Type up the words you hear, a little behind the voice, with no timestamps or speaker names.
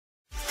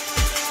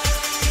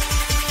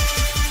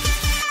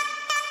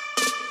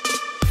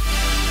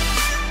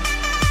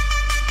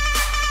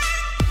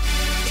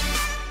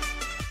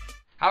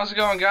How's it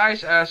going,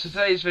 guys? So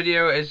today's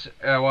video is,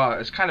 well,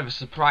 it's kind of a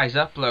surprise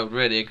upload,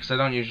 really, because I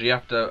don't usually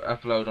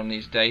upload on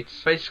these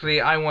dates.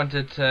 Basically, I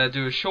wanted to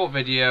do a short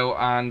video,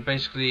 and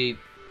basically,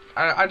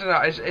 I don't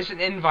know, it's an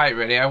invite,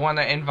 really. I want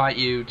to invite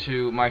you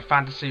to my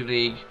Fantasy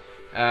League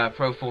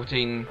Pro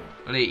 14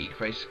 League,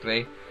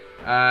 basically.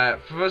 For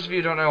those of you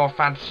who don't know what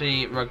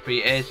Fantasy Rugby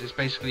is, it's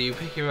basically you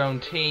pick your own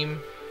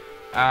team.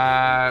 So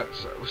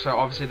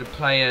obviously the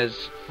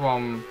players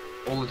from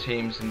all the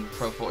teams in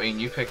Pro 14,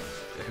 you pick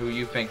who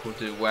you think will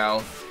do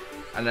well,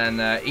 and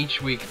then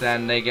each week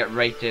then they get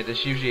rated.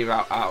 It's usually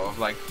out of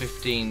like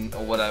 15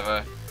 or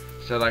whatever.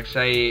 So like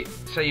say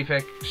you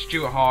pick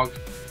Stuart Hogg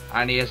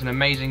and he has an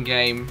amazing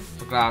game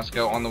for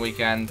Glasgow on the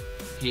weekend,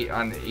 he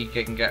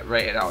can get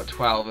rated out of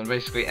 12, and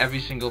basically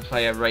every single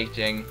player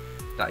rating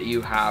that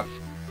you have,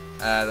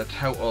 the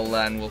total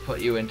then will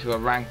put you into a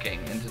ranking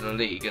into the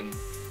league. And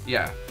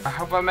yeah, I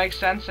hope that makes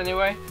sense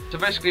anyway. So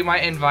basically my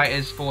invite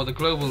is for the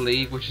Global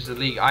League, which is a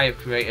league I have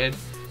created.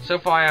 So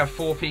far I have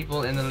 4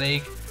 people in the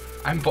league.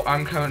 I'm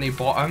currently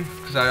bottom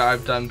because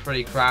I've done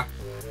pretty crap.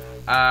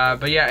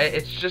 But yeah,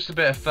 it's just a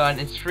bit of fun.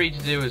 It's free to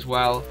do as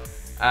well.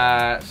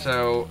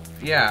 So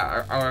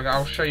yeah,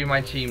 I'll show you my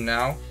team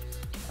now.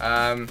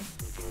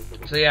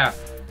 So yeah,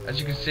 as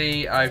you can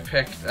see, I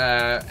picked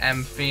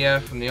M.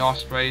 Fia from the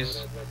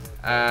Ospreys,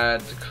 De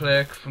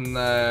Klerk from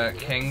the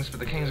Kings, but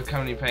the Kings are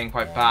currently playing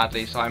quite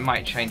badly, so I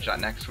might change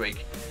that next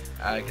week.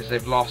 Because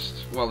they've lost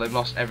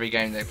every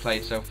game they've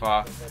played so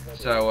far.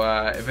 So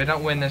if they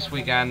don't win this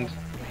weekend,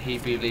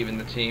 he'd be leaving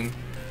the team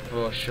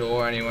for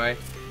sure. Anyway,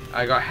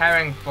 I got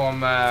Herring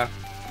from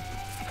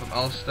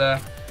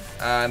Ulster,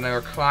 and I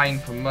got Klein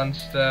from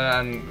Munster,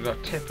 and we got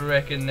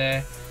Tipperick in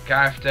there,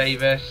 Gareth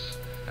Davis,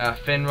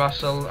 Finn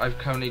Russell. I've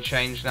currently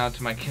changed now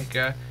to my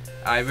kicker.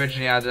 I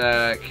originally had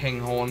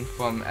Kinghorn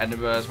from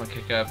Edinburgh as my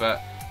kicker, but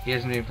he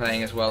hasn't been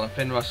playing as well, and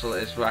Finn Russell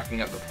is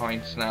racking up the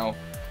points now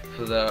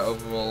for the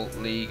overall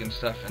league and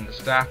stuff and the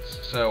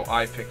stats, so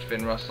I picked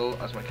Finn Russell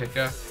as my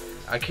kicker.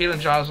 Keelan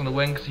Giles on the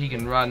wing because he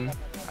can run,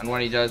 and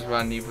when he does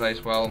run he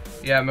plays well.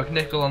 Yeah,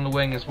 McNichol on the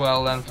wing as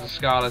well then for the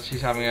Scarlets.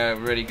 He's having a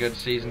really good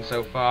season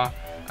so far.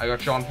 I got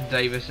Jonathan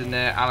Davis in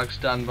there, Alex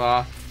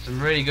Dunbar, some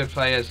really good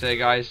players there,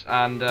 guys.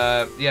 And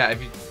yeah,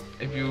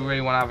 if you really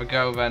want to have a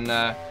go, then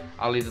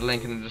I'll leave the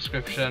link in the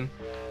description.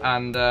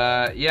 And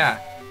yeah,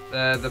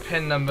 the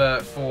pin number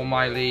for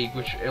my league,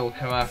 which it'll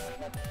come up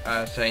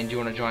saying do you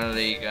want to join a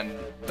league, and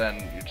then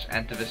you just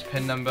enter this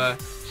pin number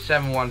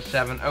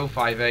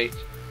 717058,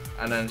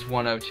 and then it's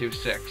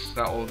 1026.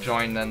 That will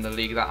join then the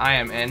league that I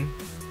am in.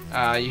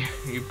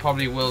 You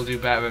probably will do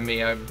better than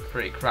me. I'm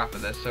pretty crap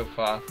at this so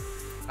far,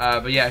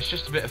 but yeah, it's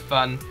just a bit of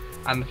fun.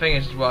 And the thing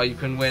is as well, you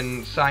can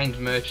win signed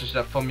merch and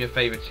stuff from your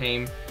favourite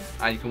team,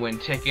 and you can win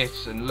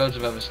tickets and loads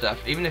of other stuff.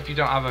 Even if you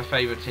don't have a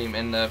favourite team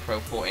in the Pro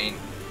 14,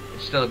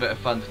 it's still a bit of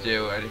fun to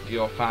do, and if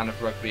you're a fan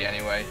of rugby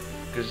anyway,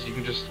 because you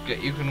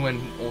can win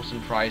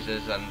awesome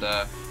prizes, and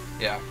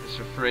yeah, it's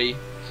for free,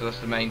 so that's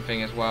the main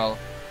thing as well.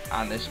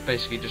 And it's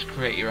basically just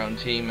create your own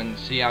team and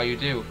see how you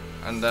do.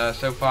 And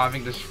so far I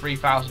think there's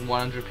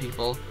 3,100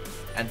 people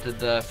entered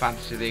the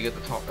Fantasy League at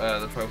the top,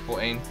 the Pro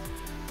 14.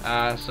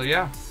 So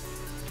yeah,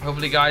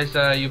 hopefully guys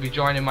you'll be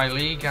joining my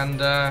league, and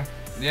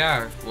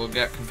yeah, we'll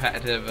get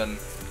competitive and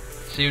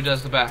see who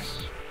does the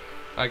best.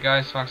 Alright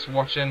guys, thanks for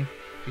watching,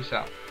 peace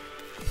out.